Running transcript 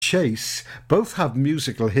Chase both have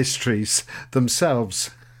musical histories themselves.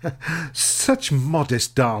 Such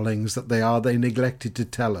modest darlings that they are, they neglected to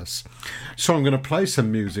tell us. So I'm going to play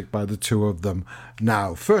some music by the two of them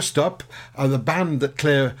now. First up are the band that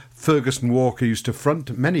Claire Ferguson Walker used to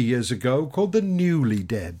front many years ago, called the Newly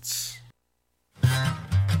Deads.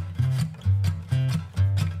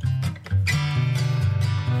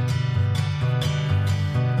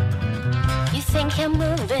 You think you're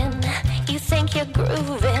moving, you think you're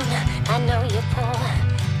grooving. I know you're poor,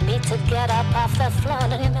 need to get up off the floor.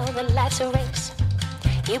 Don't you know that life's a race?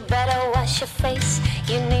 You better wash your face.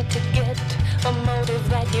 You need to get a motive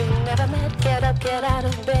that you've never met. Get up, get out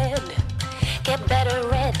of bed, get better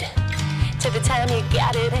read. To the time you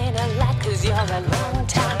got it ain't a lot, 'cause you're a long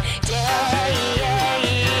time dead.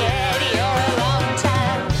 You're a long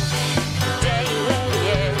time dead.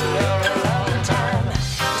 You're a long time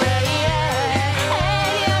dead.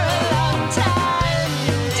 You're a long time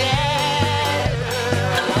dead.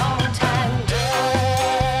 You're a long time dead.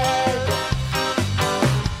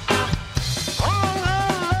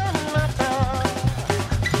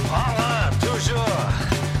 On rêve toujours,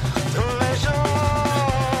 tous les jours,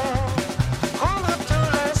 on rêve tous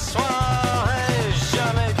les soirs et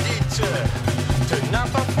jamais dites de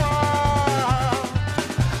n'importe quoi.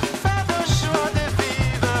 Fais le choix de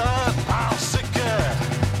vivre parce que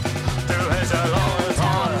tu es a long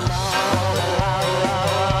time.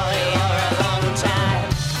 You're a long time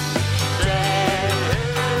dead.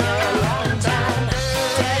 You're a long time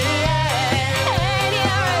dead.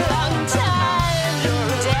 You're a long time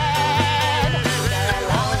dead. You're a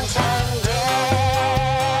long time dead.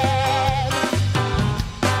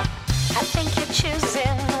 I think you're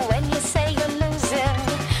choosing when you say you're losing.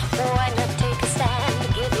 Why not take a stand?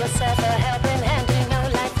 Give yourself a helping hand. You know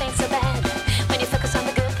life ain't so bad when you focus on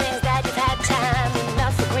the good things that you've had. Time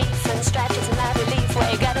enough for grief and strife is not relief. Where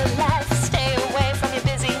you got a life, stay away from your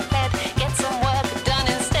busy head. Get some work done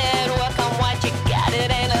instead. Work on what you got,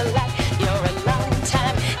 it ain't a lot. You're a long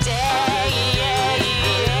time dead. You're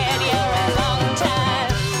a long time dead. You're a long time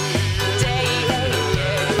dead. You're a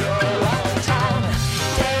long time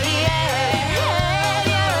dead. You're a long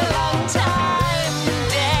time dead.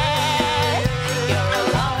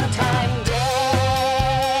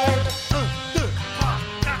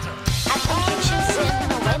 I think you're choosing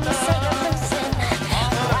when you say you're losing.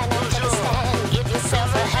 Why not take a stand? Give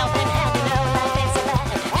yourself a helping hand. You know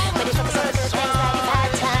life ain't so bad when you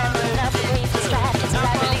focus on the good things that you've had. Time enough for grief and strife. It's a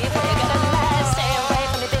life relief. Where you got a life, stay away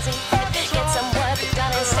from your busy head. Get some work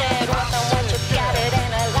done instead. Work on what you got, it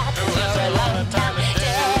ain't a lot. You're a long time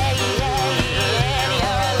dead.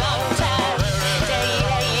 You're a long time dead.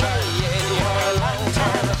 You're a long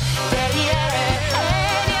time dead. You're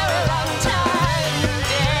a long time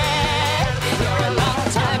dead. You're a long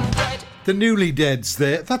time dead. The Newly Deads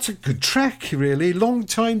there. That's a good track, really. Long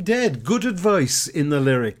time dead. Good advice in the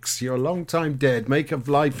lyrics. You're a long time dead. Make of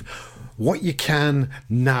life what you can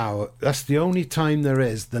now. That's the only time there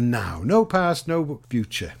is, the now. No past, no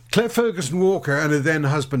future. Claire Ferguson Walker and her then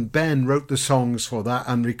husband Ben wrote the songs for that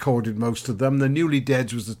and recorded most of them. The Newly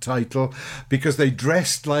Deads was the title because they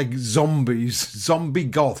dressed like zombies, zombie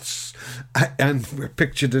goths, and were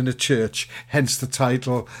pictured in a church, hence the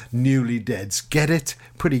title Newly Deads. Get it?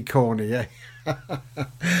 Pretty corny, eh?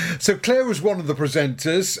 So Claire was one of the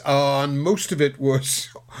presenters, and most of it was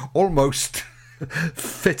almost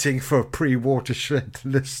fitting for pre-Watershed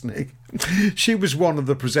listening. She was one of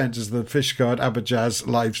the presenters of the Fishguard Abajaz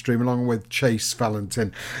live stream along with Chase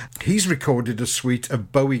Valentin. He's recorded a suite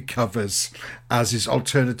of Bowie covers as his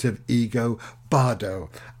alternative ego Bardo,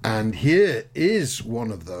 and here is one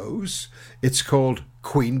of those. It's called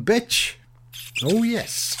Queen Bitch. Oh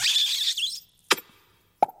yes.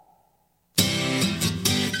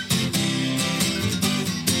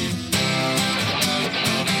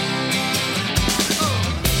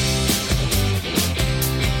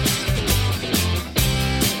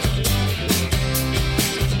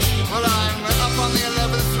 Well, I'm up on the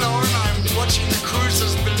 11th floor and I'm watching the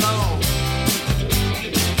cruisers below.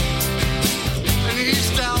 And he's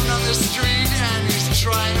down on the street and he's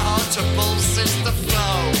trying hard to bullshit the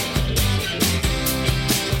flow.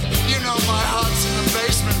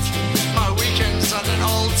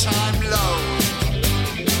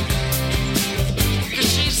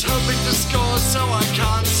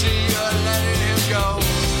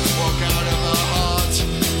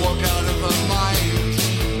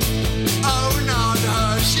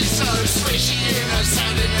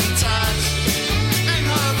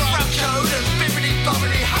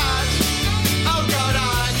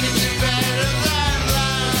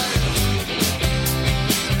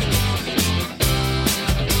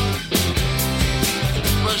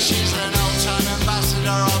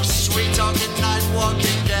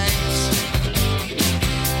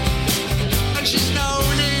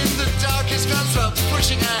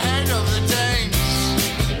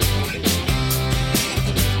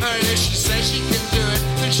 If she says she can do it,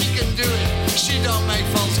 then she can do it. She don't make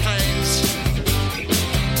false claims.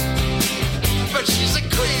 But she's a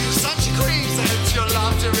queen, such a queen, that your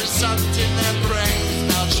laughter is sucked in their brains.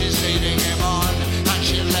 Now she's leading him on, and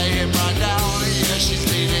she'll lay him right down. Yeah, she's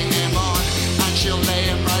leading him on, and she'll lay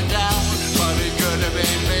him right down. But it could have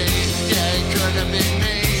been me, yeah, it could have been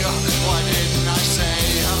me. Why didn't I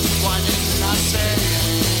say, why didn't I say?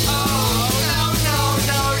 Oh, no, no,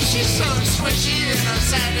 no, she's so swishy in her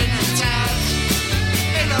satin and tan,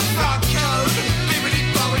 in a frock coat and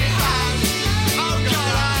bibbidi-bobbidi hat. Oh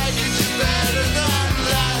God, I could do better than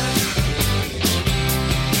that.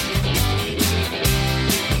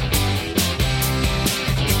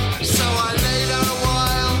 So I lay down a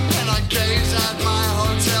while and I gaze at my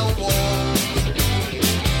hotel wall.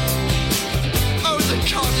 Oh, the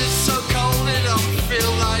cot is so cold it don't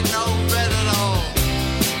feel like no bed at all.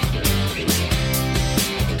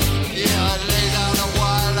 Yeah, I lay down a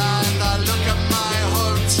while and I look at my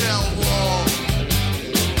hotel wall.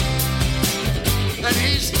 And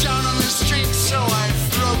he's down on the street, so I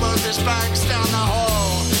throw both his bags down the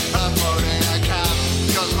hall. I'm boarding a cab,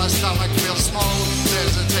 cause my stomach feels small.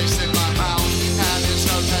 There's a taste in my mouth, and there's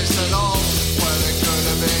no taste at all. Well, it could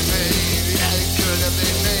have been me, yeah, it could have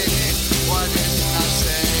been me. Why didn't I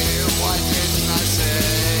say, why didn't I say?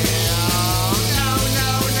 Oh, no,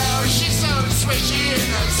 no, no, she's so swishy in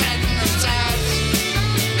her satin and tan,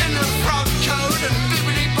 in a frock coat and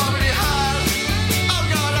bibbidi-bobbidi hat. Oh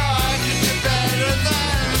God, I could do better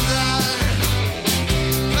than that.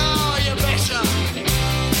 Oh, you betcha.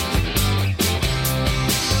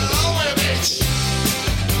 Oh, you bitch.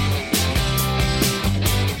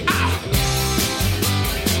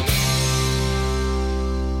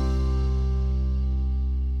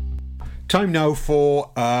 Time now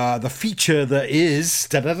for the feature that is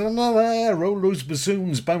roll those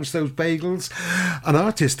bassoons, bounce those bagels. An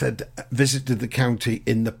artist had visited the county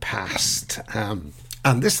in the past, and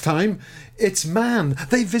this time it's Man.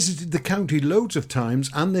 They visited the county loads of times,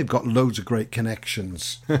 and they've got loads of great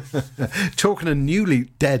connections. Talking of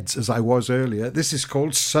newly deads, as I was earlier, this is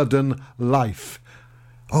called Sudden Life.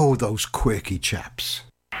 Oh, those quirky chaps.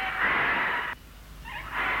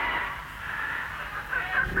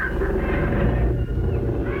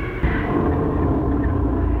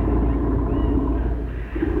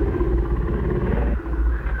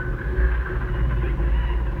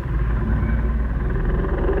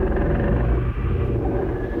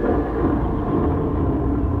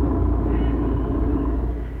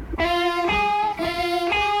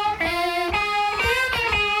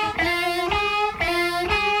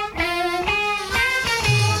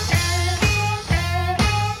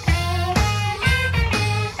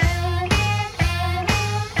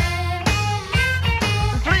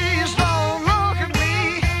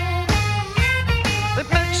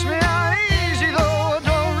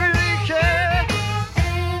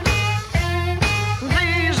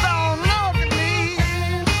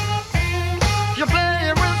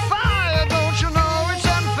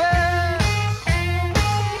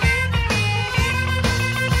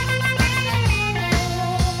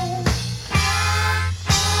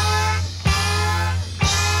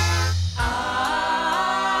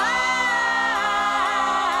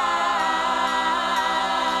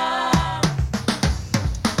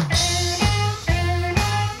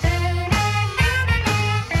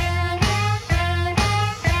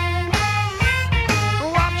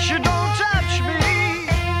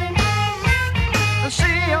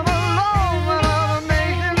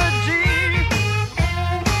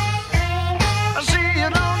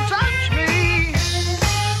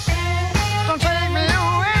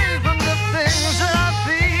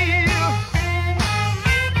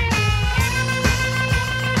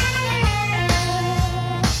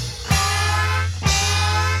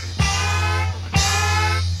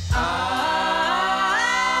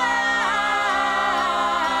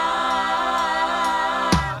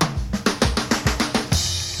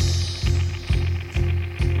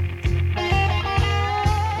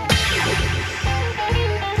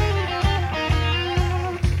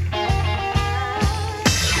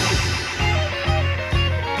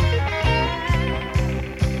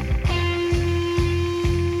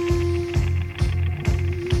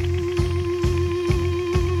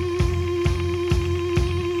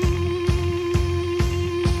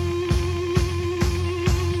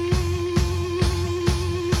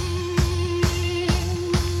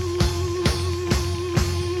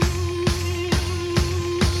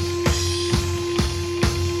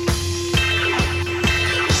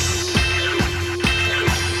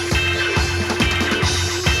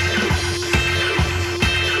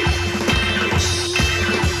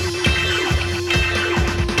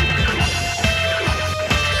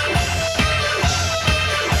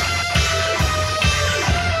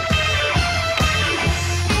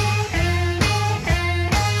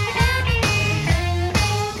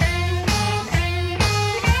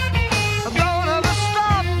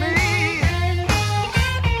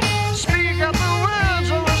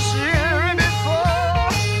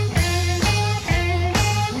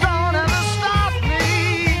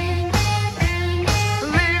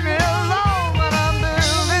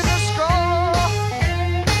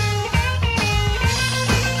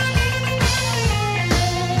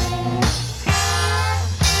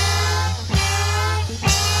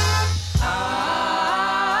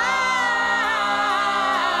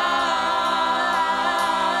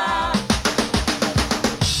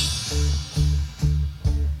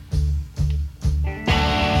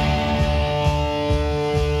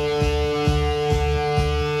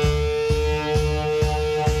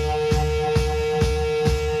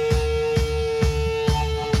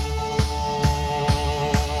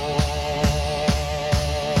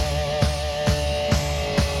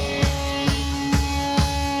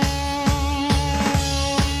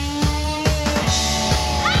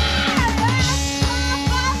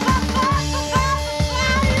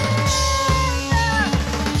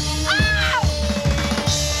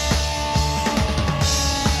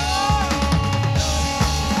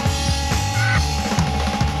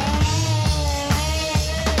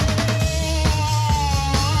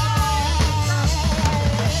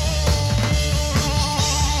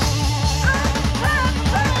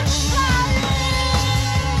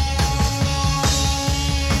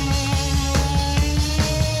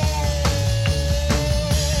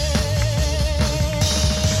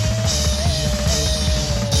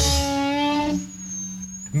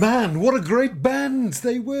 Man, what a great band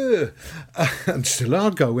they were. And still are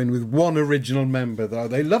going with one original member, though.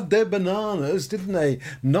 They loved their bananas, didn't they?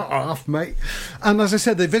 Not half, mate. And as I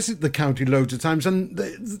said, they visited the county loads of times, and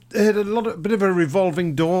they had a bit of a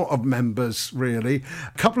revolving door of members, really.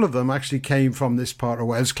 A couple of them actually came from this part of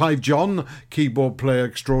Wales. Clive John, keyboard player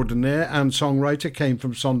extraordinaire and songwriter, came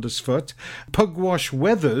from Saundersfoot. Pugwash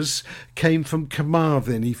Weathers came from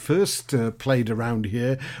Carmarthen. He first played around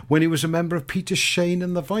here when he was a member of Peter Shane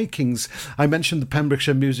and the Vikings. I mentioned the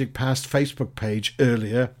Pembrokeshire Music Past Facebook page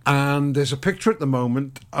earlier, and there's a picture at the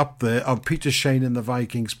moment up there of Peter Shane and the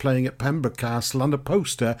Vikings playing at Pembroke Castle and a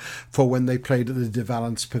poster for when they played at the De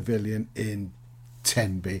Valence Pavilion in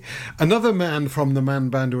Tenby. Another man from the man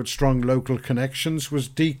band who had strong local connections was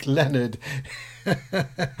Deke Leonard.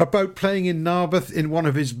 About playing in Narberth in one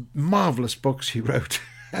of his marvellous books he wrote.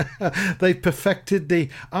 They perfected the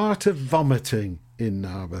art of vomiting in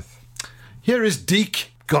Narberth. Here is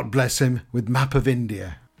Deke, God bless him, with Map of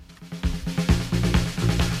India.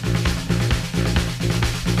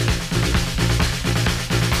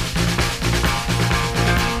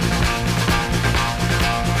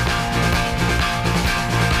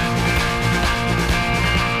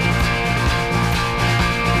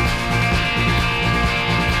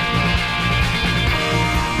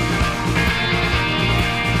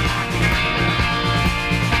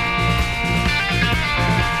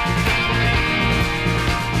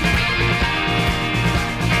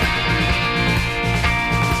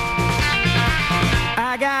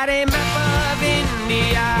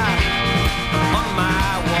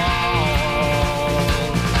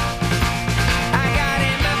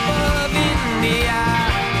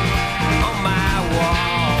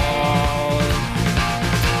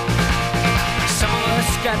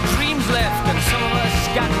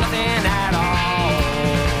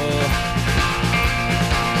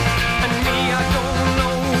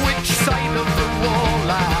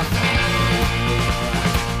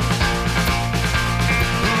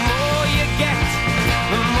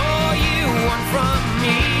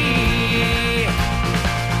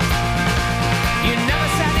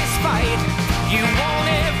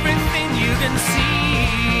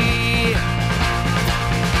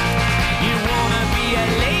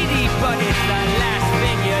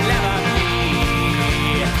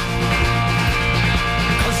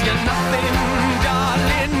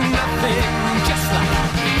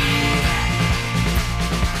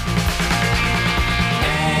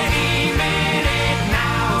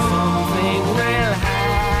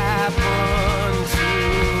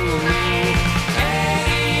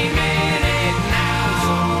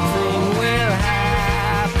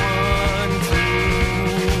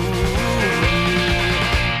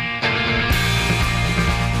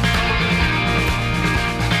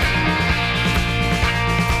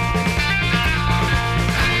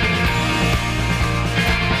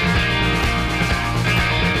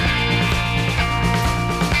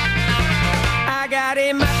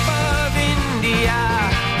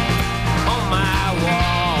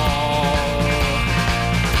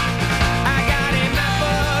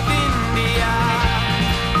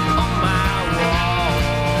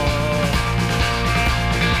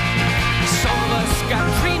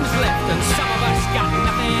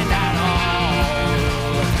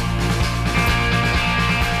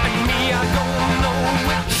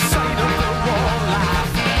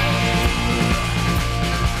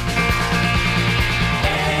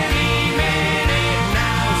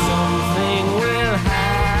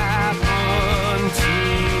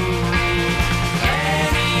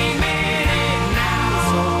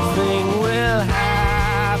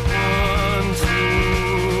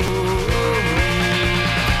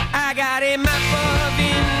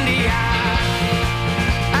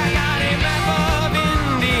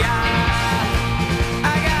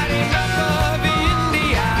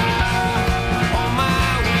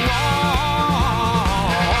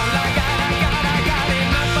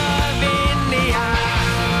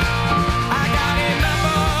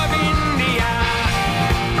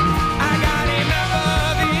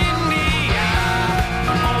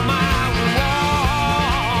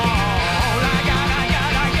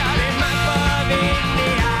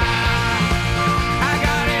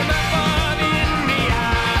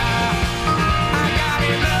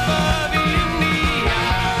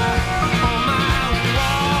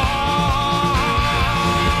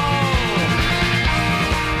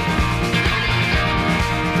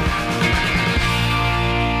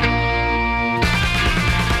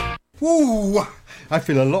 Ooh, I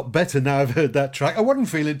feel a lot better now I've heard that track. I wasn't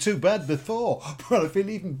feeling too bad before, but I feel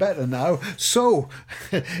even better now. So,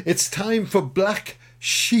 it's time for Black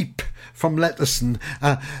Sheep from Letterson.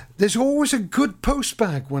 There's always a good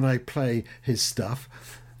postbag when I play his stuff.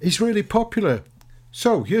 He's really popular.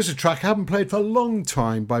 So here's a track I haven't played for a long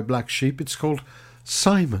time by Black Sheep. It's called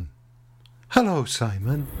Simon. Hello,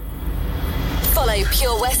 Simon. Follow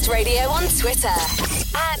Pure West Radio on Twitter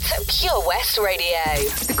at Pure West Radio.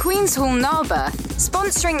 The Queen's Hall Narber,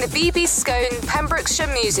 sponsoring the BB Skone Pembrokeshire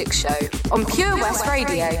Music Show on Pure West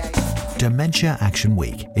Radio. Dementia Action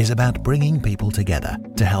Week is about bringing people together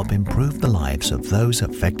to help improve the lives of those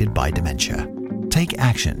affected by dementia. Take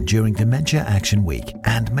action during Dementia Action Week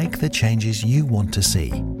and make the changes you want to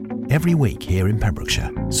see. Every week here in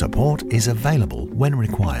Pembrokeshire, support is available when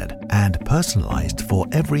required and personalised for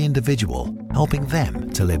every individual, helping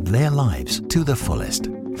them to live their lives to the fullest.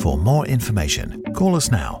 For more information, call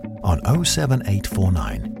us now on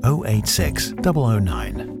 07849 086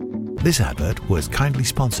 009. This advert was kindly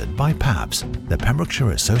sponsored by PAVS, the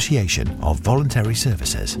Pembrokeshire Association of Voluntary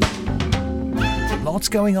Services. Lots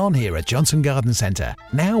going on here at Johnson Garden Centre.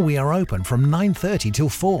 Now we are open from 9:30 till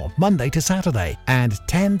 4, Monday to Saturday, and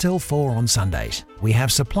 10 till 4 on Sundays. We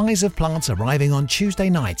have supplies of plants arriving on Tuesday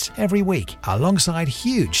nights every week, alongside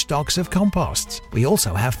huge stocks of composts. We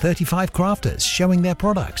also have 35 crafters showing their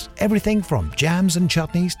products, everything from jams and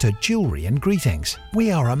chutneys to jewellery and greetings.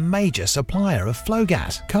 We are a major supplier of flow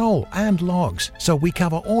gas, coal and logs, so we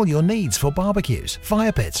cover all your needs for barbecues,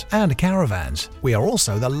 fire pits and caravans. We are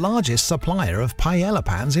also the largest supplier of paella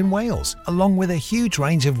pans in Wales, along with a huge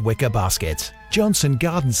range of wicker baskets. Johnson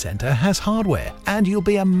Garden Centre has hardware, and you'll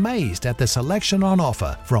be amazed at the selection on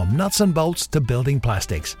offer, from nuts and bolts to building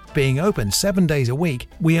plastics. Being open 7 days a week,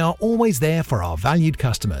 we are always there for our valued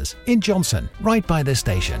customers. In Johnson, right by the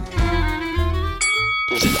station.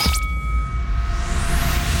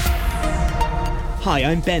 Hi,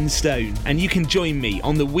 I'm Ben Stone, and you can join me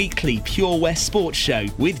on the weekly Pure West Sports Show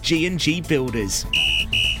with G&G Builders.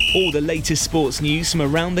 All the latest sports news from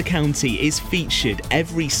around the county is featured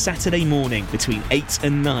every Saturday morning between 8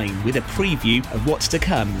 and 9 with a preview of what's to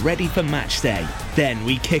come ready for match day. Then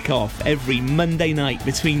we kick off every Monday night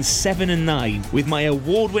between 7 and 9 with my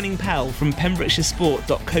award-winning pal from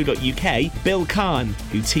PembrokeshireSport.co.uk, Bill Kahn,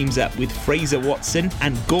 who teams up with Fraser Watson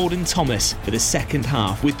and Gordon Thomas for the second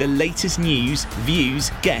half with the latest news,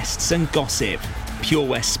 views, guests and gossip. Pure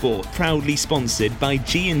West Sport, proudly sponsored by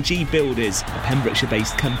G&G Builders, a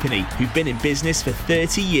Pembrokeshire-based company who've been in business for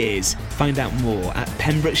 30 years. Find out more at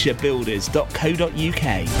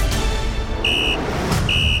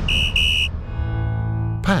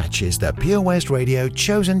pembrokeshirebuilders.co.uk. Patch is the Pure West Radio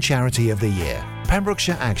chosen charity of the year.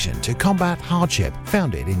 Pembrokeshire Action to Combat Hardship,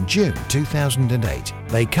 founded in June 2008.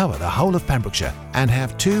 They cover the whole of Pembrokeshire and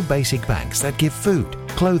have 2 basic banks that give food,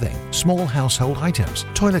 clothing, small household items,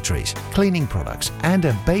 toiletries, cleaning products, and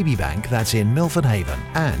a baby bank that's in Milford Haven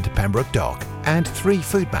and Pembroke Dock, and 3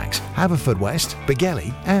 food banks, Haverfordwest,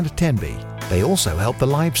 Begelly and Tenby. They also help the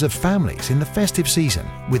lives of families in the festive season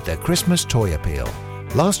with their Christmas toy appeal.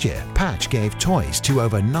 Last year, Patch gave toys to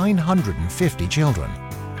over 950 children.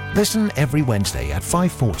 Listen every Wednesday at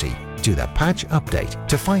 5:40 to the Patch Update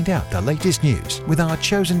to find out the latest news with our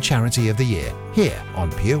chosen charity of the year here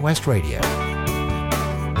on Pure West Radio.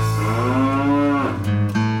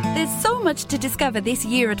 There's so much to discover this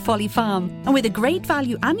year at Folly Farm, and with a great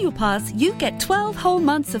value annual pass, you get 12 whole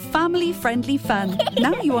months of family-friendly fun.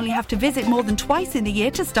 Now you only have to visit more than twice in the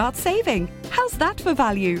year to start saving. How's that for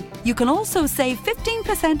value? You can also save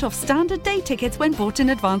 15% off standard day tickets when bought in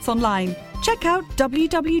advance online. Check out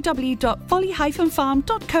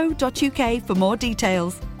www.folly-farm.co.uk for more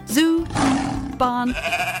details. Zoo, barn,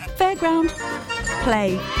 fairground,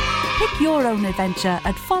 play. Pick your own adventure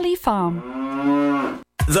at Folly Farm.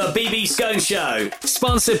 The BB Skone Show,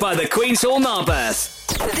 sponsored by the Queen's Hall Narberth.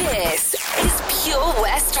 This is Pure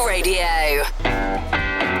West Radio.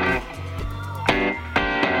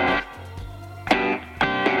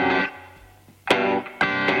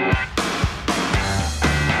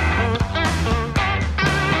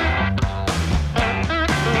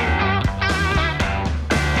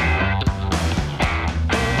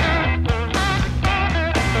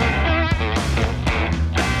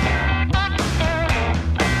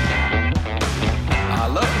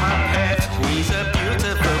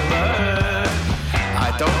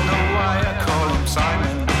 Don't know why I call him Simon.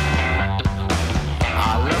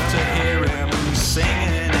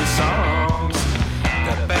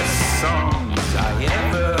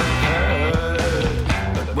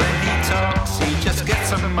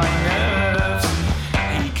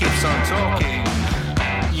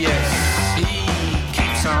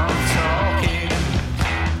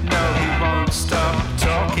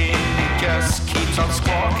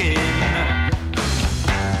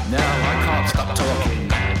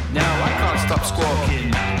 stop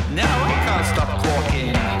squawking. Now I can't stop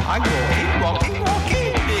quawking. I'm walking.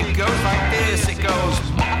 It goes like this, it goes.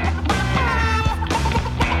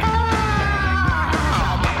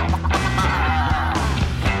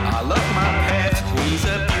 I love my pet, he's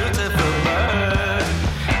a beautiful bird.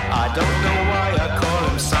 I don't know why I call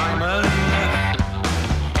him Simon.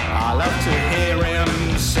 I love to hear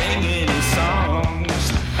him singing his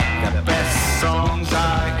songs, the best songs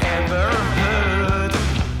I ever heard.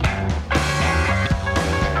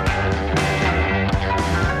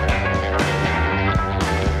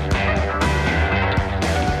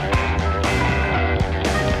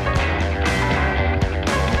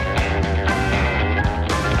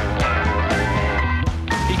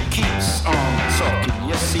 He keeps on talking,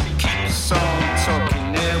 yes he keeps on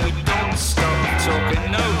talking. There we don't stop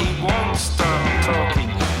talking, no he won't stop talking.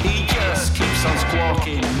 He just keeps on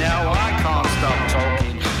squawking, now I can't stop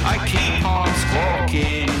talking. I keep on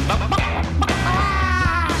squawking.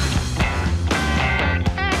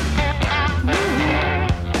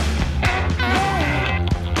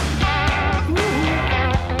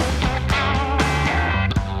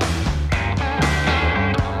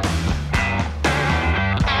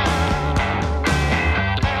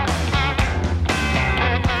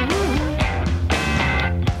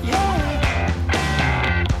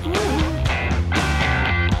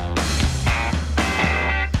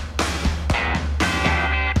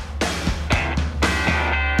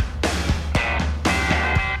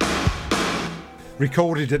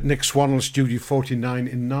 Recorded at Nick Swannell's Studio 49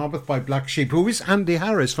 in Narberth by Black Sheep, who is Andy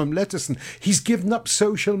Harris from Letterson. He's given up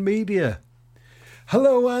social media.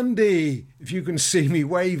 Hello, Andy. If you can see me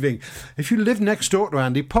waving. If you live next door to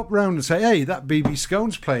Andy, pop round and say, hey, that BB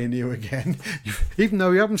Skone's playing you again. Even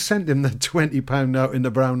though you haven't sent him the £20 note in the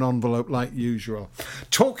brown envelope like usual.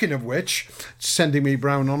 Talking of which, sending me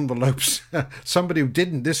brown envelopes. Somebody who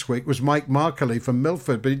didn't this week was Mike Markley from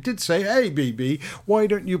Milford. But he did say, hey, BB, why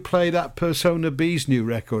don't you play that Persona B's new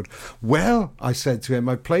record? Well, I said to him,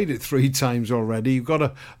 I played it 3 times already. You've got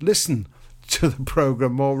to listen to the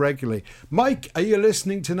programme more regularly. Mike, are you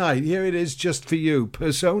listening tonight? Here it is just for you.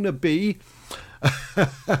 Persona B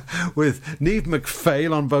with Niamh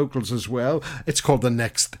MacPhail on vocals as well. It's called The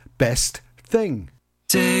Next Best Thing.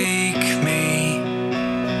 Take me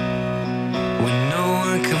when no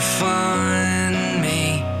one can find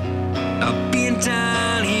me. I've been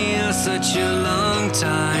down here such a long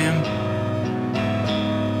time.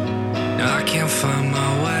 I can't find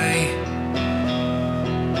my way.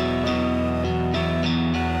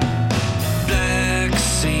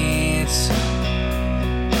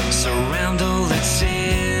 Surround all that's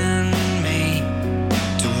in me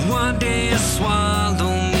to one day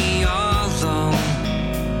swallow me all alone.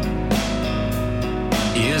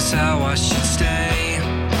 Here's how I should stay.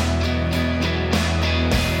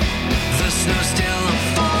 The snow still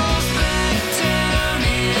falls back down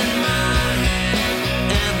in my head,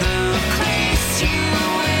 and the place you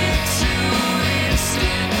went to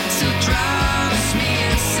instead still drives me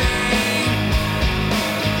insane.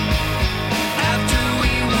 After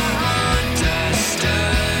we were understood,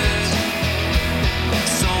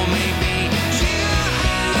 so maybe you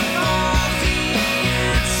have all the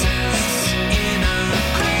answers in a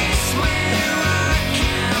place where I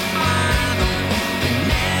can't find them and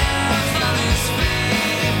never lose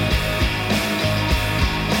faith.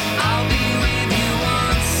 I'll be with you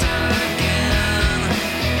once again.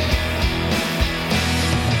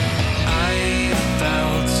 I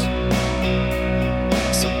felt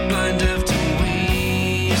so blind after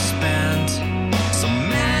we spent so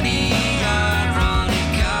many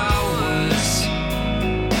ironic hours.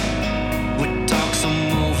 We talk so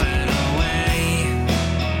moving away.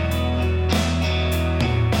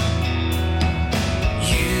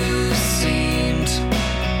 You seemed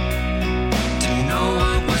to know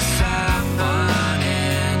what was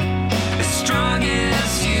happening. As strong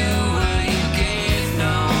as you were, you gave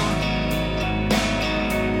no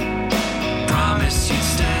promise you'd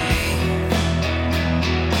stay.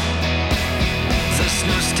 The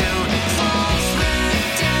snow still falls back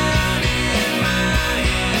down in my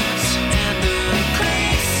head, and the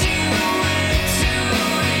place you went to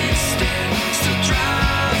instead still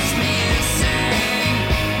drives me insane.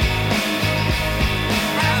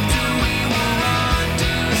 After we were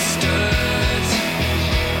understood,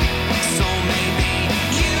 so maybe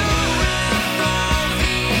you have all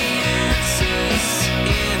the answers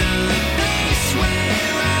in a place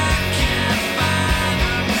where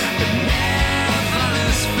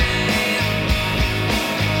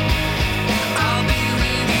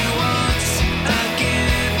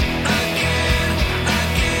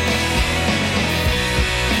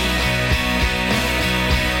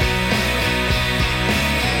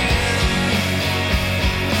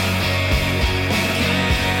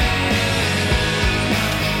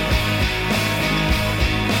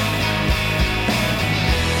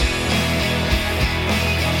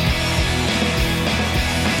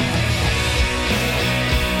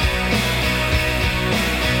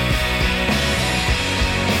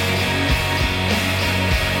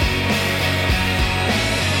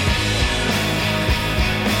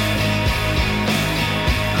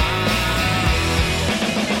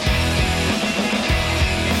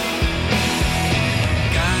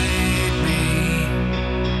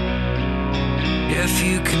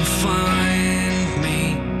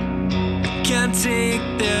can't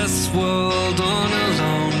take this world on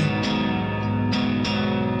alone.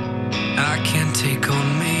 I can't take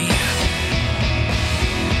on me.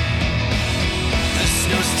 The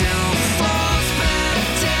snow still falls back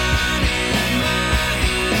down in my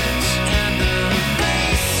hands, and the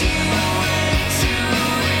place you went to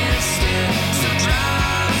instead still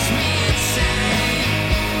drives me insane.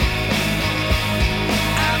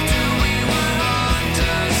 After we were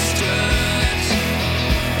understood,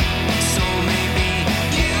 so maybe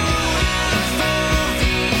you have all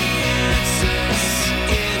the answers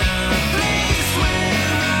in a place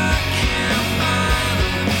where I can't find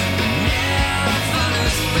them, but never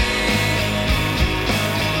lose faith.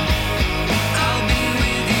 I'll be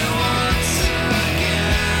with you once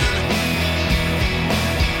again.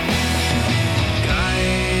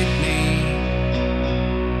 Guide me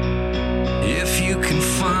if you can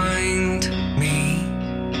find me.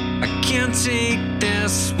 I can't take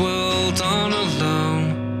this world on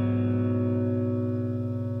alone.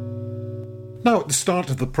 Now, at the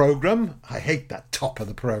start of the programme, I hate that top of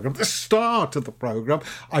the programme, the start of the programme,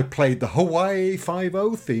 I played the Hawaii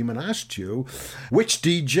 5-0 theme and asked you which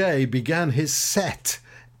DJ began his set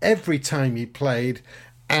every time he played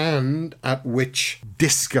and at which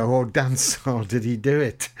disco or dance hall did he do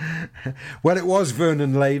it. Well, it was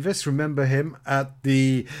Vernon Lavis, remember him, at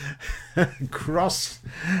the Cross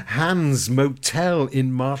Hands Motel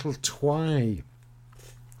in Marteltwy.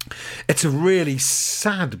 It's a really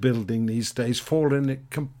sad building these days, fallen in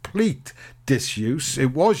complete disuse.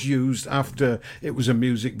 It was used after it was a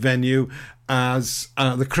music venue as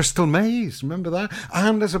the Crystal Maze, remember that?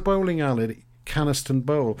 And as a bowling alley, Caniston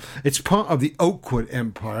Bowl. It's part of the Oakwood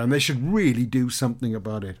Empire, and they should really do something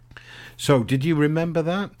about it. So, did you remember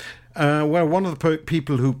that? Well, one of the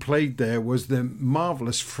people who played there was the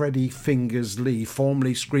marvellous Freddie Fingers Lee,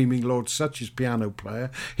 formerly Screaming Lord Sutch's piano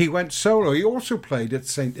player. He went solo. He also played at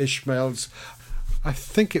St Ishmael's. I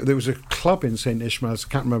think there was a club in St Ishmael's, I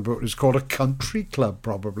can't remember what it was called, a country club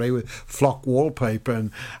probably, with flock wallpaper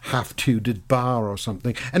and half-tooted bar or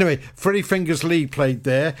something. Anyway, Freddie Fingers Lee played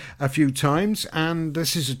there a few times, and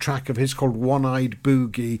this is a track of his called One-Eyed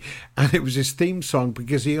Boogie, and it was his theme song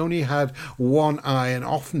because he only had one eye, and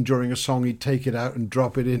often during a song he'd take it out and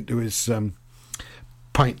drop it into his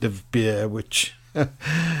pint of beer, which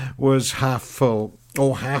was half full,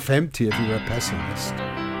 or half empty if you were a pessimist.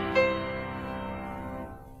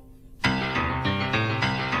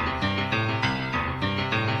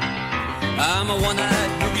 I'm a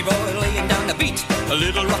one-eyed boogie boy laying down the beat, a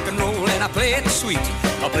little rock and roll and I play it sweet.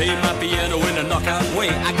 I play my piano in a knockout way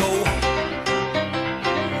I go.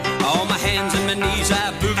 On my hands and my knees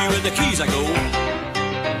I boogie with the keys I go.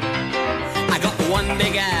 I got one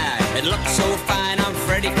big eye, it looks so fine. I'm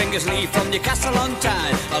Freddie Fingers Lee from Newcastle on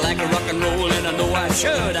Tyne. I like a rock and roll and I know I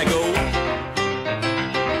should I go.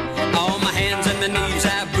 On my hands and my knees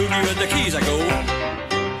I boogie with the keys I go.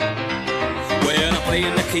 When I'm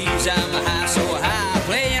playing the keys, I'm a high so high,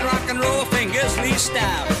 playing rock and roll Fingers Lee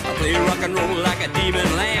style. I play rock and roll like a demon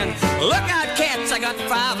land. Look out, cats, I got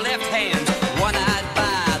 5 left hands. One-eyed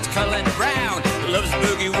bites, colored brown, loves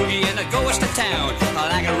boogie woogie and it goes to town. I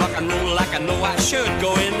like a rock and roll like I know I should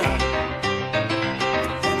go in.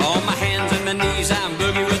 On my hands and my knees, I'm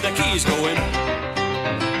boogie with the keys going.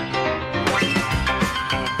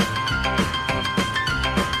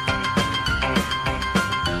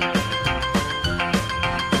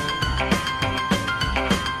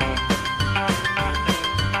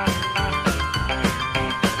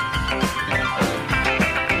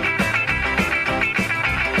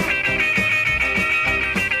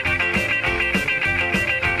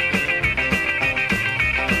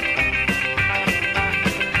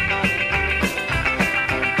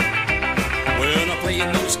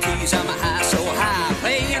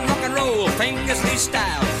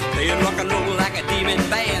 Style, playing rock and roll like a demon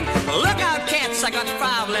band. Look out, cats, I got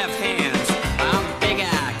 5 left hands. I'm big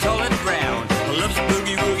eye, colored brown, loves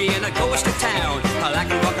boogie woogie and it goes to town. I like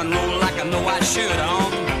to rock and roll like I know I should.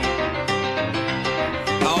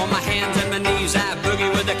 On my hands and my knees, I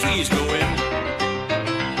boogie with the keys going.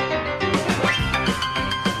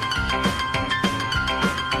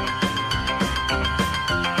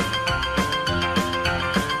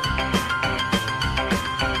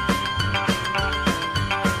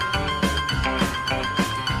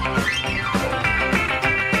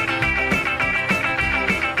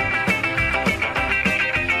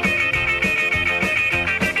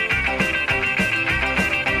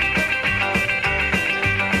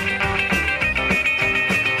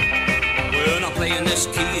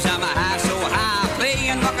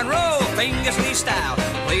 Style,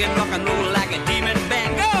 playing rock and roll like a demon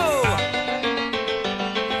band. Go!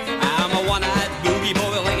 I'm a one-eyed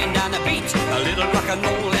little rock and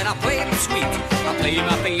roll and I play them sweet. I play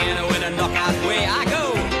my piano in a knockout way. I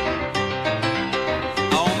go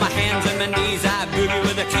on my hands and my knees. I boogie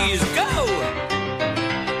with the keys. Go.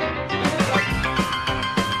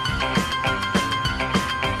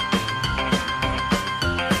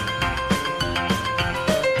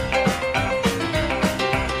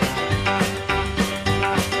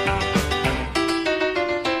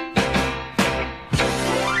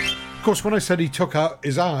 Of course, when I said he took out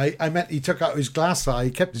his eye, I meant he took out his glass eye.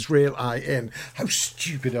 He kept his real eye in. How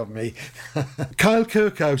stupid of me. Kyle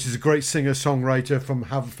Kirkhouse is a great singer-songwriter from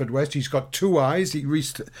Haverfordwest. He's got two eyes. He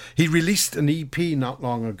released an EP not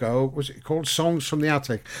long ago. Was it called Songs from the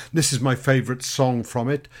Attic? This is my favourite song from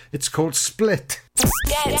it. It's called Split.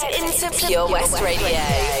 Get into Pure West Radio.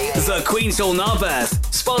 The Queen's Hall Narberth,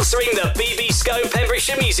 sponsoring the BB Skone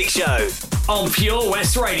Pembrokeshire Music Show on Pure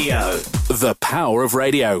West Radio. The power of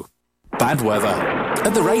radio. Bad weather.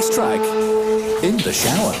 At the racetrack. In the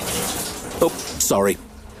shower. Oh, sorry.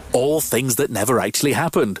 All things that never actually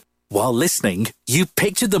happened. While listening, you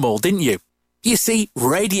pictured them all, didn't you? You see,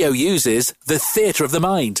 radio uses the theatre of the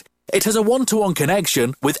mind. It has a one-to-one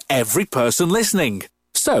connection with every person listening.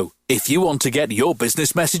 So, if you want to get your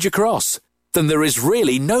business message across, then there is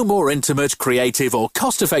really no more intimate, creative or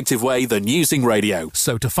cost-effective way than using radio.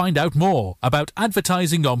 So to find out more about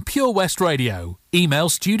advertising on Pure West Radio, email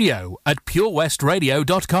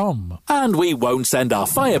studio@purewestradio.com. And we won't send our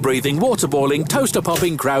fire-breathing, water-boiling,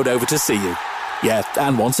 toaster-popping crowd over to see you. Yeah,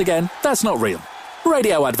 and once again, that's not real.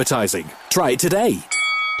 Radio advertising. Try it today.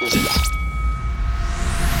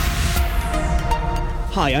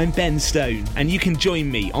 Hi, I'm Ben Stone, and you can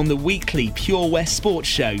join me on the weekly Pure West Sports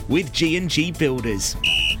Show with G&G Builders.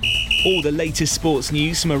 All the latest sports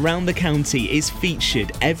news from around the county is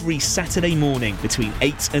featured every Saturday morning between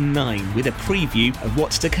 8 and 9 with a preview of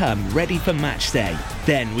what's to come ready for match day.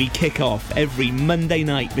 Then we kick off every Monday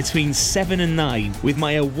night between 7 and 9 with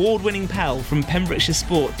my award-winning pal from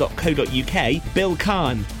PembrokeshireSport.co.uk, Bill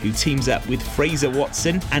Kahn, who teams up with Fraser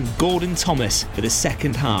Watson and Gordon Thomas for the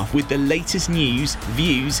second half with the latest news,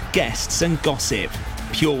 views, guests and gossip.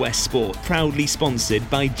 Pure West Sport, proudly sponsored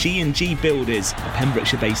by G&G Builders, a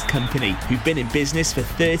Pembrokeshire-based company who've been in business for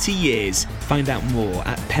 30 years. Find out more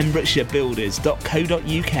at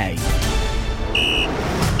pembrokeshirebuilders.co.uk.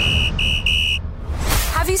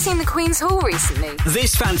 Have you seen the Queen's Hall recently?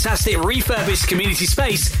 This fantastic refurbished community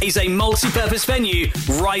space is a multi-purpose venue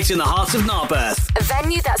right in the heart of Narberth. A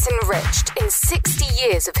venue that's enriched in 60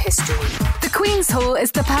 years of history. The Queen's Hall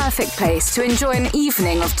is the perfect place to enjoy an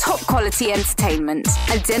evening of top-quality entertainment,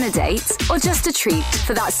 a dinner date, or just a treat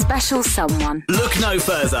for that special someone. Look no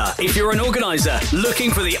further if you're an organiser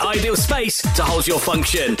looking for the ideal space to hold your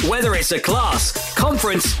function, whether it's a class,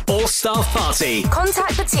 conference or staff party.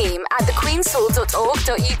 Contact the team at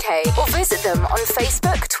thequeenshall.org.uk or visit them on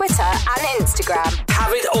Facebook, Twitter and Instagram.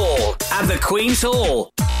 Have it all at the Queen's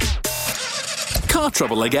Hall. Car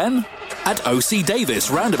trouble again? At OC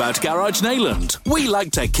Davis Roundabout Garage Neyland, we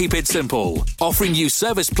like to keep it simple, offering you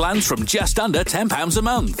service plans from just under £10 a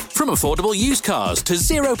month, from affordable used cars to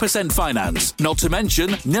 0% finance, not to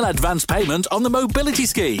mention nil advance payment on the mobility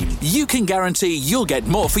scheme. You can guarantee you'll get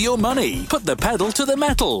more for your money. Put the pedal to the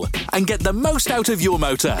metal and get the most out of your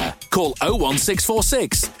motor. Call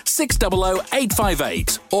 01646 600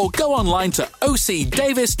 858 or go online to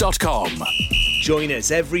ocdavis.com. Join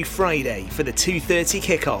us every Friday for the 2:30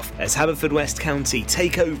 kickoff as Haverfordwest County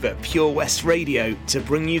take over Pure West Radio to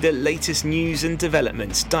bring you the latest news and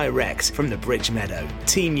developments direct from the Bridge Meadow.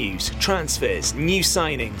 Team news, transfers, new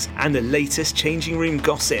signings and the latest changing room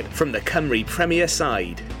gossip from the Cymru Premier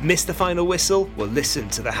side. Miss the final whistle? Well, listen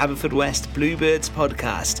to the Haverfordwest Bluebirds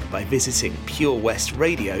podcast by visiting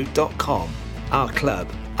purewestradio.com. Our club,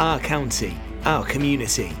 our county, our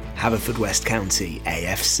community. Haverfordwest County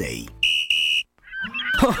AFC.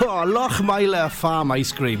 Oh, Lochmeyler Farm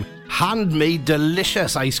Ice Cream. Handmade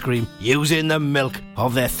delicious ice cream using the milk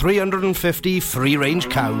of their 350 free-range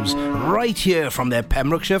cows right here from their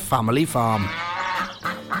Pembrokeshire family farm.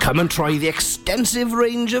 Come and try the extensive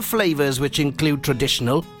range of flavours which include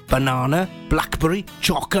traditional, banana, blackberry,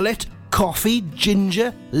 chocolate, coffee,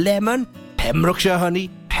 ginger, lemon, Pembrokeshire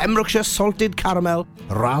honey, Pembrokeshire salted caramel,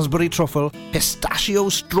 raspberry truffle, pistachio,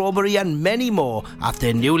 strawberry and many more at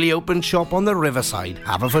their newly opened shop on the Riverside,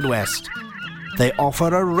 Haverfordwest. They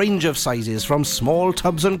offer a range of sizes from small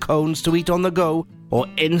tubs and cones to eat on the go or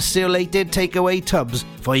insulated takeaway tubs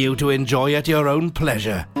for you to enjoy at your own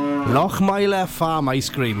pleasure. Lochmeyler Farm Ice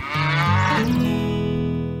Cream.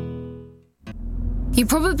 You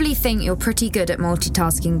probably think you're pretty good at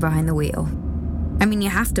multitasking behind the wheel. I mean, you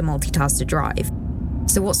have to multitask to drive.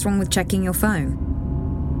 So what's wrong with checking your phone?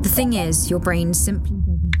 The thing is, your brain simply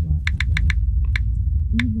doesn't work that way.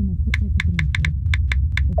 Even a quick look at a message,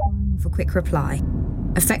 or firing off a quick reply,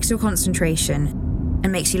 affects your concentration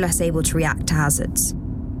and makes you less able to react to hazards.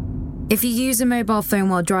 If you use a mobile phone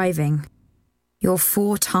while driving, you're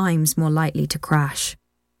 4 times more likely to crash.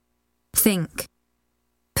 Think.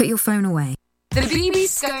 Put your phone away. The BB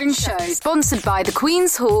Skone Show, sponsored by the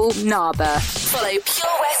Queen's Hall, Narber. Follow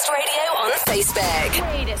Pure West Radio on Facebook.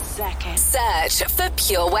 Wait a second. Search for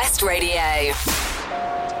Pure West Radio.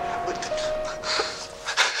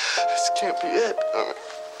 This can't be it.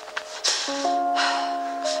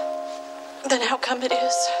 Then how come it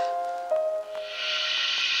is?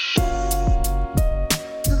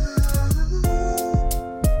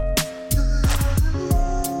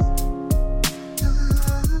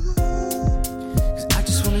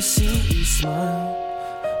 See you smile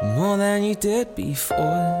more than you did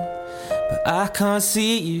before, but I can't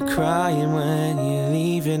see you crying when you're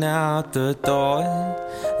leaving out the door,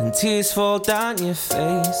 and tears fall down your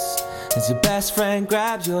face as your best friend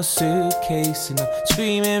grabs your suitcase, and I'm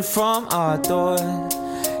screaming from our door,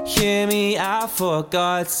 hear me out for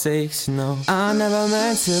God's sakes. No, I never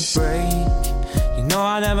meant to break, you know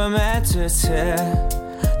I never meant to tear,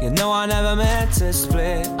 you know I never meant to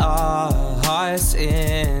split our hearts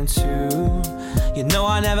in two. You know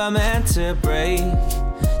I never meant to break.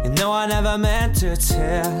 You know I never meant to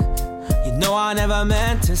tear. You know I never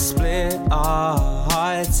meant to split our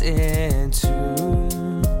hearts in two.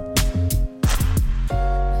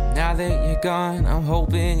 Now that you're gone, I'm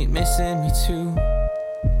hoping you're missing me too.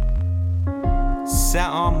 Sat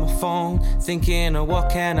on my phone, thinking of what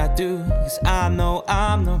can I do, 'cause I know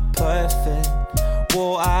I'm not perfect.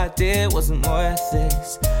 What I did wasn't worth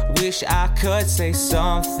this. Wish I could say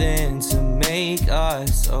something to make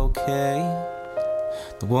us okay.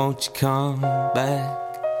 But won't you come back?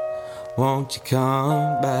 Won't you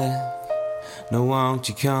come back? No, won't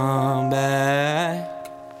you come back?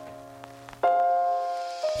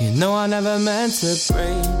 You know I never meant to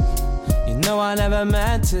break. You know I never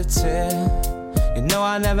meant to tear. You know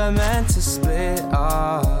I never meant to split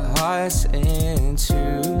our hearts in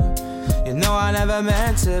two. You know I never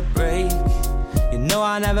meant to break. You know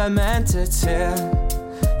I never meant to tear.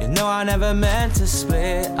 You know I never meant to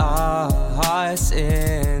split our hearts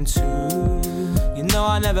in two. You know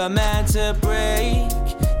I never meant to break.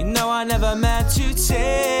 You know I never meant to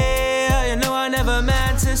tear. You know I never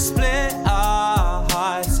meant to split our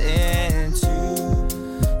hearts in two.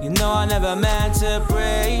 You know I never meant to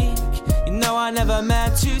break. You know I never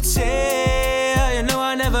meant to tear. You know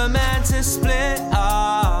I never meant to split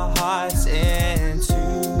our hearts in two.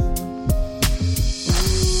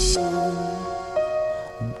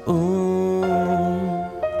 Ooh.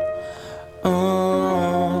 Ooh.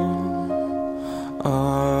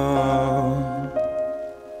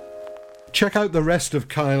 Check out the rest of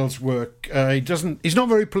Kyle's work. He's not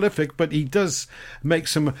very prolific, but he does make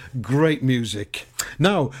some great music.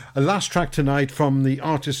 Now, a last track tonight from the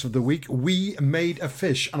Artist of the Week, We Made a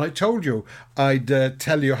Fish. And I told you I'd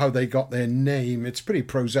tell you how they got their name. It's pretty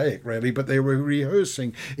prosaic, really, but they were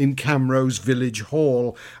rehearsing in Camrose Village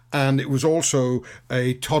Hall. And it was also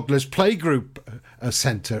a toddlers playgroup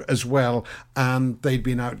centre as well. And they'd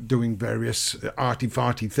been out doing various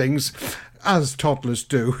arty-farty things, as toddlers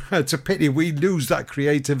do. It's a pity we lose that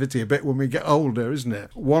creativity a bit when we get older, isn't it?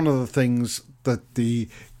 One of the things that the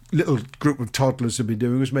little group of toddlers have been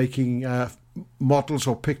doing was making models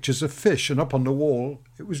or pictures of fish, and up on the wall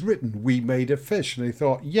it was written, We Made a Fish, and they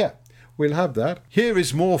thought, yeah, we'll have that. Here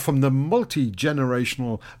is more from the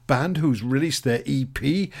multi-generational band who's released their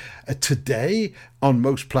EP today on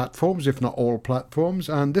most platforms, if not all platforms,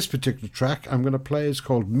 and this particular track I'm going to play is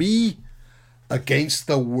called Me Against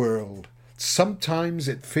the World. Sometimes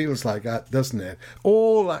it feels like that, doesn't it?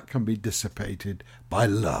 All that can be dissipated by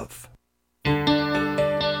love.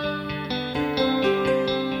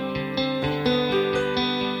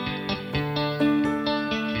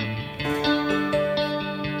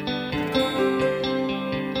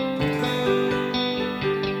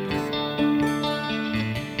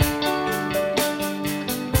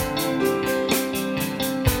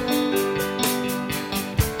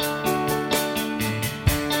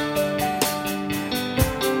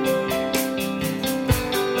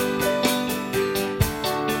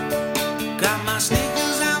 Got my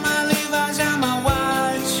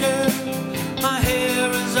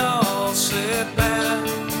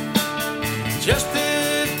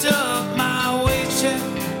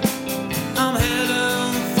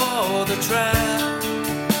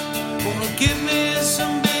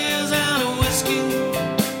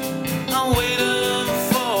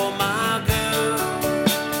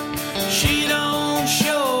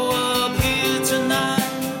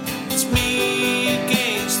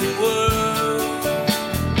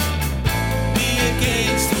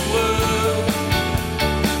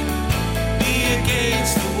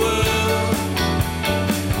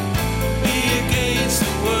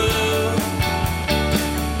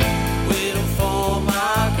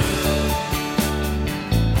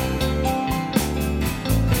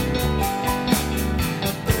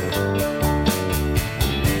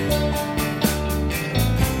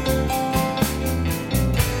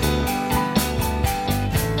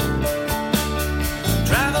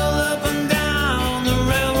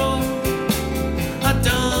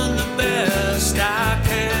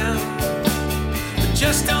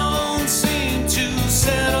just don't seem to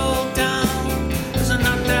settle down. 'Cause I'm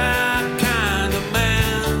not that kind of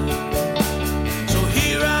man. So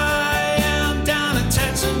here I am down in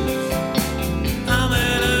Texas. I'm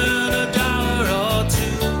earning $1 or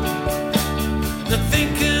two. Not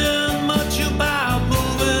thinking much about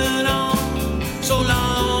moving on, so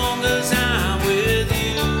long as I'm with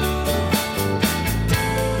you.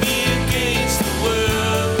 Be against the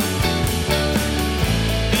world.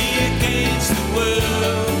 Be against the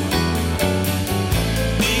world.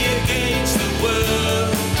 Be against the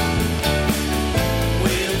world.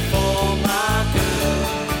 Waiting for my girl.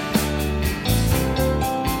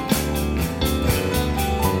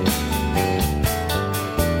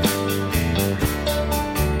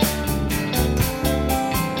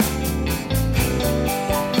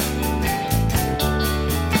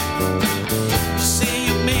 You say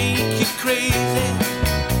you make you crazy.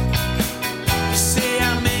 You say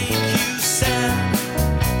I make you sad.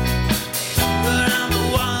 But I'm the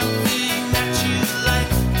one thing that you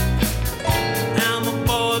like. I'm a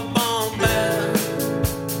boy born bad.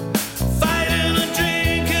 Fighting and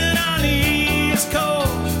drinking on the East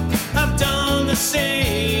Coast. I've done the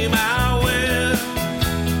same, I will.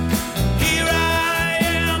 Here I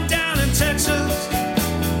am down in Texas.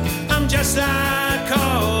 I'm just like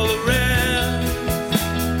all the rest.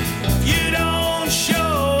 If you don't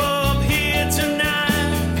show up here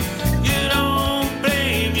tonight, you don't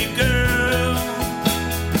blame you, girl.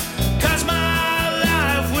 'Cause my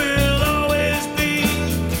life will always be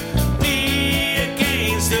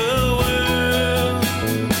against the world.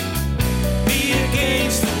 Be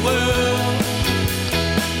against the world.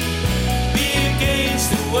 Be against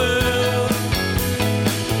the world.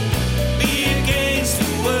 Be against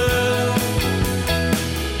the world.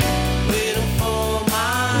 Waiting for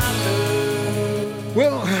my girl.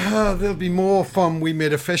 Well, there'll be more fun. We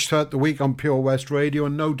made a fish throughout the week on Pure West Radio,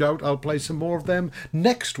 and no doubt I'll play some more of them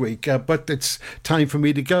next week. But it's time for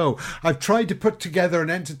me to go. I've tried to put together an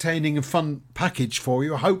entertaining and fun package for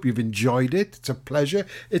you. I hope you've enjoyed it. It's a pleasure.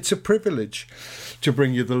 It's a privilege to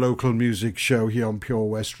bring you the local music show here on Pure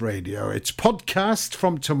West Radio. It's podcast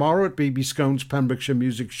from tomorrow at BB Skone's Pembrokeshire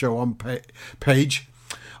Music Show on page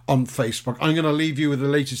on Facebook. I'm going to leave you with the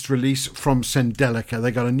latest release from Sendelica.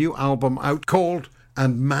 They got a new album out called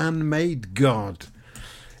And Man Made God.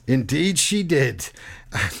 Indeed she did.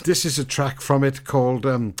 This is a track from it called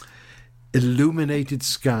Illuminated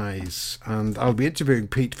Skies, and I'll be interviewing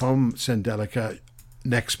Pete from Sendelica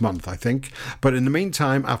next month, I think. But in the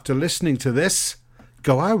meantime, after listening to this,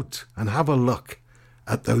 go out and have a look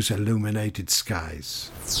at those illuminated skies.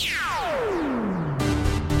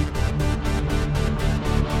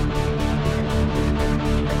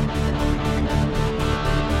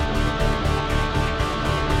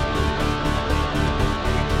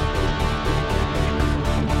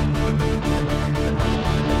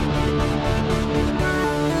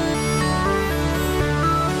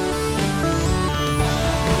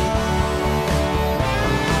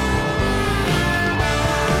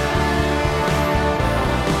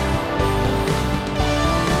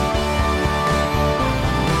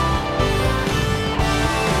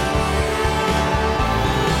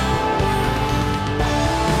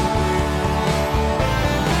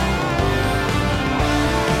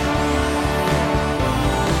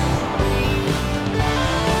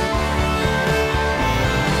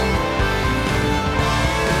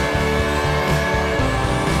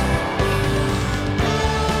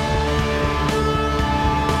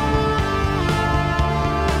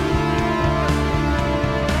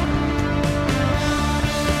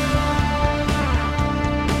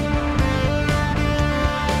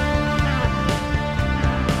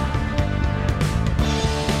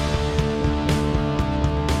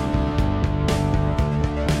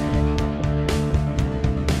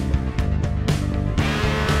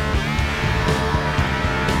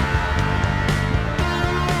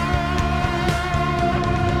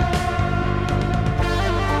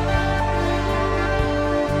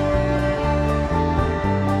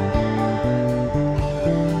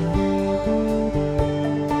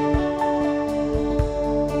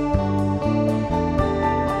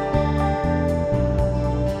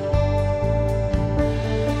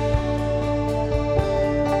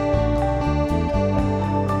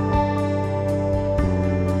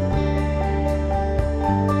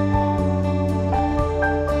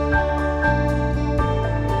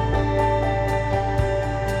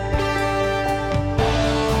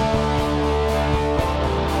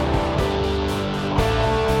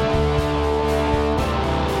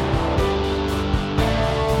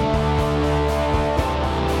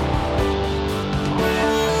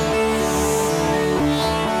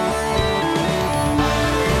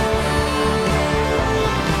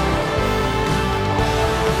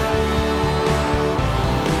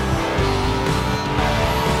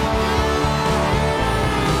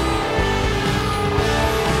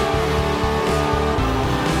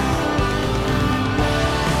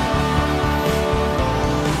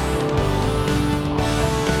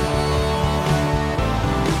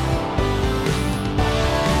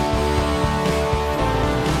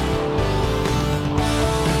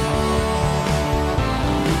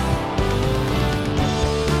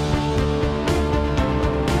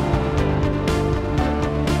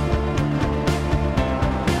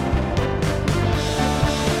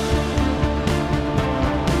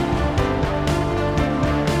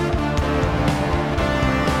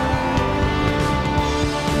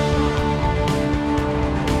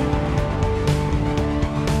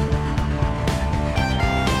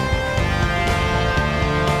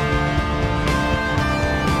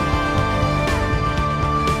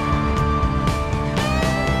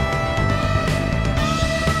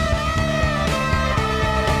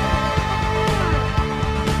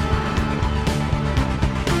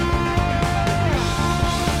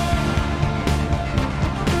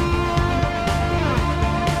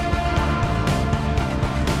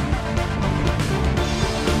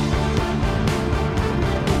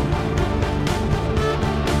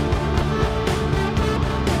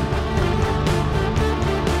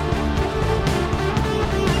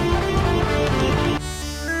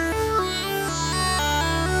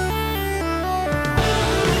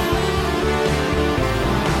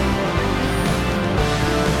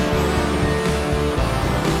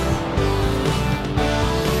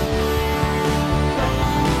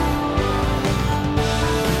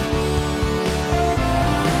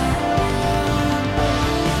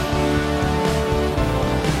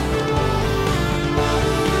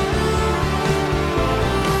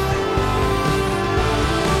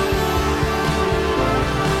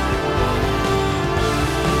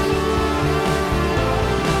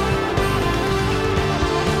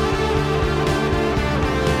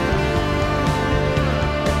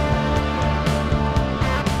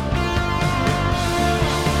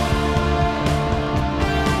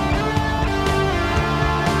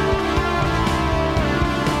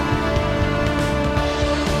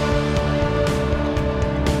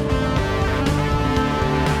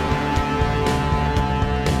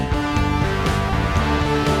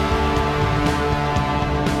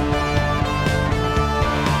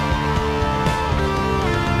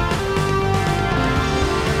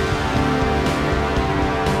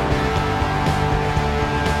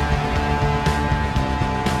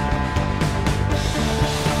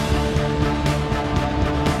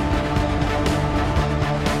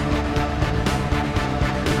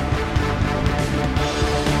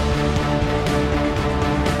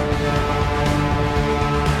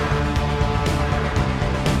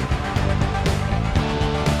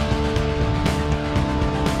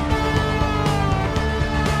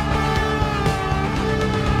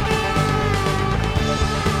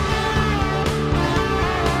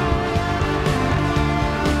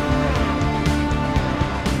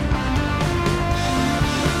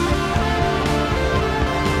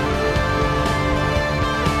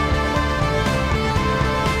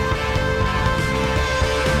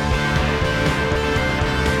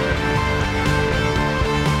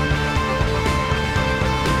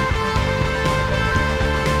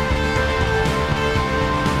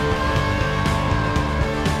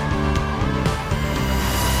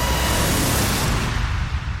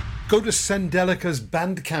 Go to Sendelica's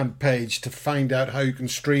Bandcamp page to find out how you can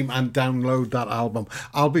stream and download that album.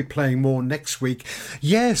 I'll be playing more next week.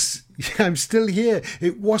 Yes, I'm still here.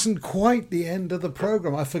 It wasn't quite the end of the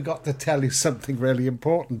programme. I forgot to tell you something really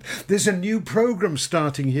important. There's a new programme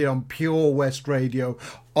starting here on Pure West Radio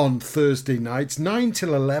on Thursday nights, 9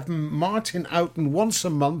 till 11. Martin Outen, once a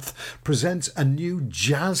month, presents a new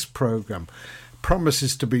jazz programme.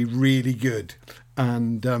 Promises to be really good.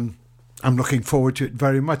 And I'm looking forward to it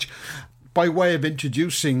very much. By way of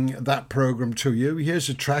introducing that programme to you, here's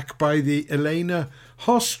a track by the Elena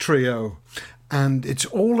Hoss Trio. And it's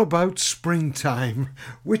all about springtime,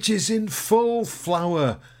 which is in full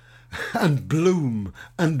flower and bloom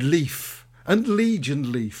and leaf and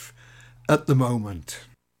legion leaf at the moment.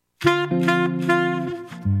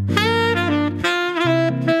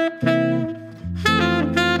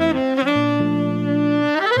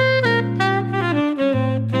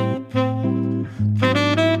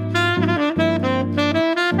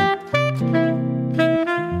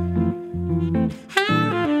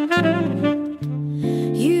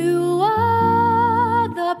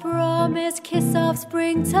 Kiss of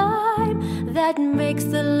springtime that makes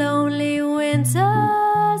the lonely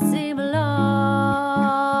winter seem long.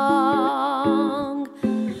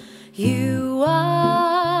 You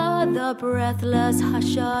are the breathless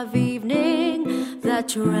hush of evening that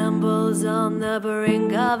trembles on the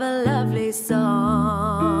brink of a lovely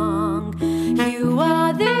song. You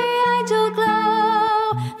are the angel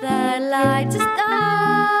glow that lights a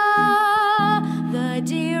star, the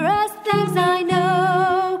dearest things I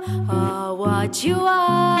know are what you are.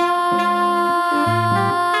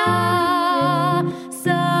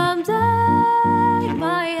 Someday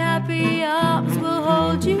my happy arms will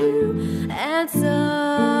hold you, and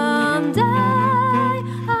someday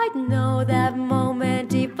I'd know that moment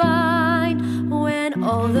divine when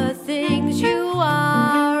all the things you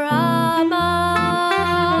are mine.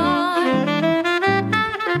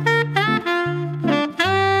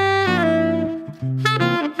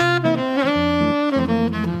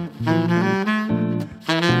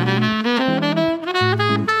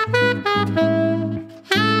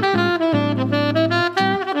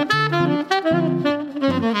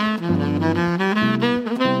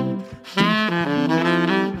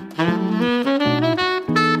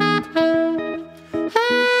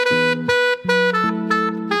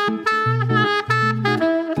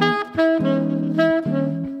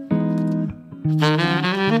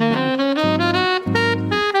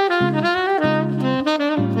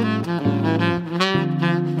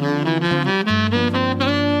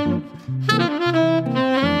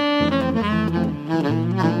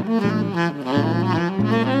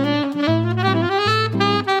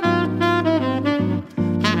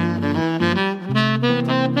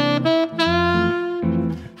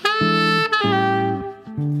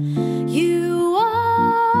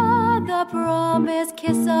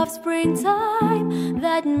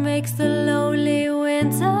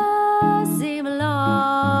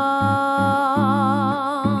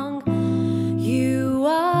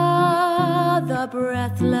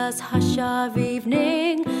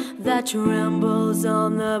 Trembles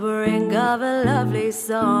on the brink of a lovely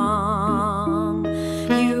song.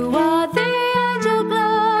 You are the angel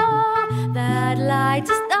glow that lights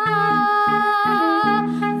a star.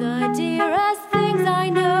 The dearest things I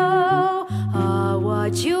know are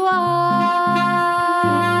what you are.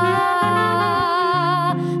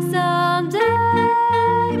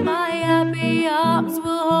 Someday my happy arms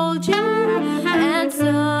will hold you, and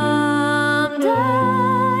someday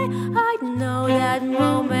I'd know that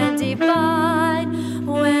moment divine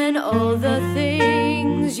when all the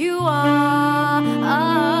things you are mine.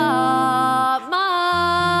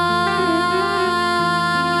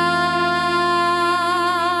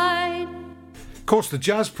 Of course, the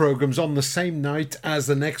jazz programme's on the same night as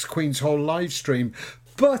the next Queen's Hall live stream,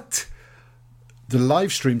 but the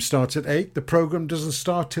live stream starts at 8. The programme doesn't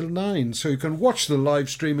start till 9, so you can watch the live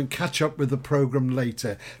stream and catch up with the programme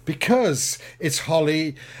later, because it's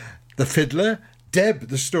Holly the fiddler, Deb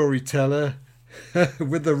the storyteller,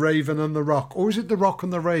 with the Raven and the Rock. Or is it the Rock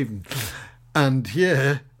and the Raven? And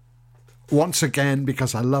here, once again,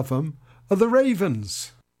 because I love them, are the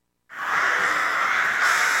Ravens.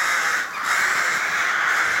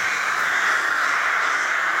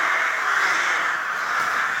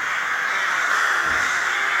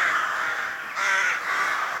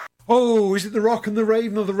 Oh, is it the Rock and the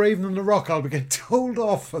Raven or the Raven and the Rock? I'll be getting told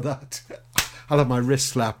off for that. I'll have my wrist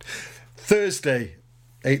slapped. Thursday,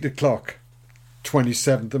 8 o'clock,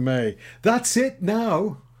 27th of May. That's it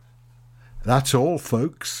now. That's all,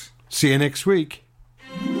 folks. See you next week.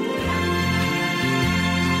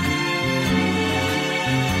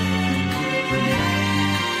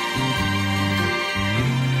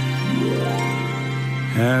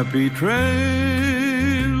 Happy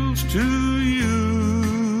trails to you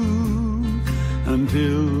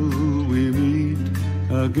until we meet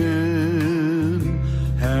again.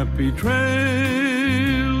 Happy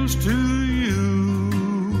trails to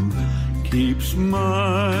you. Keep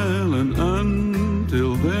smiling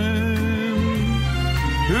until then.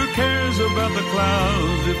 Who cares about the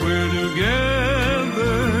clouds if we're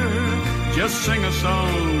together? Just sing a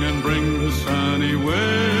song and bring the sunny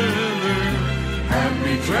weather.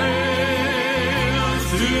 Happy trails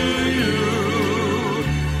to you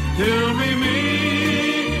till we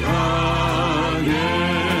meet again.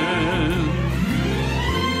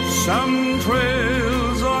 Some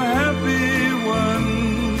trails are happy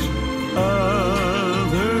ones,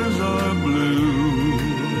 others are blue.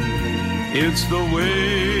 It's the way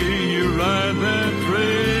you ride that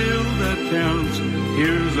trail that counts.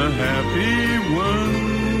 Here's a happy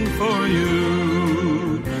one for you.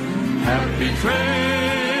 Happy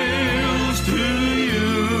trails to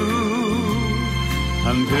you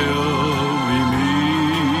until we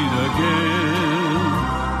meet again.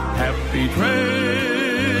 Happy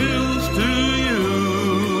trails to you.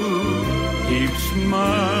 Keep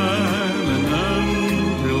smiling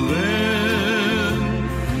until then.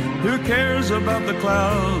 Who cares about the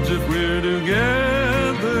clouds if we're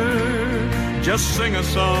together? Just sing a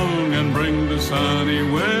song and bring the sunny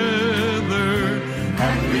weather.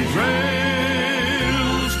 Happy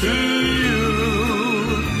trails to you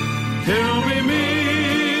till we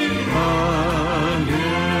meet again.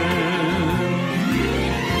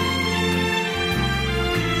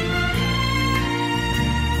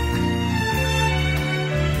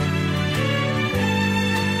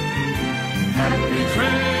 Happy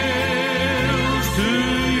trails to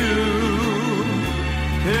you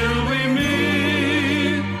till we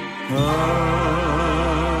meet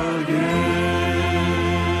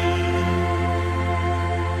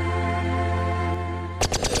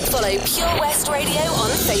Follow Pure West Radio on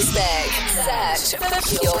Facebook. Search for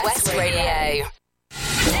Pure West Radio.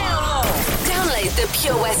 Download the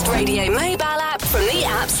Pure West Radio mobile app from the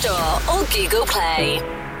App Store or Google Play.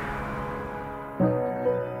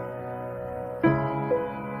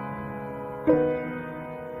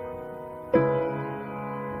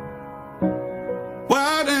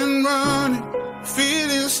 Wild and running,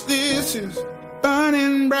 feeling stitches,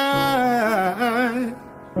 burning bright.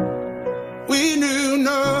 We knew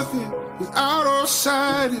nothing was out of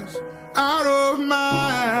sight, is out of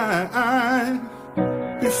mind.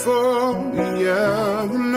 Before we ever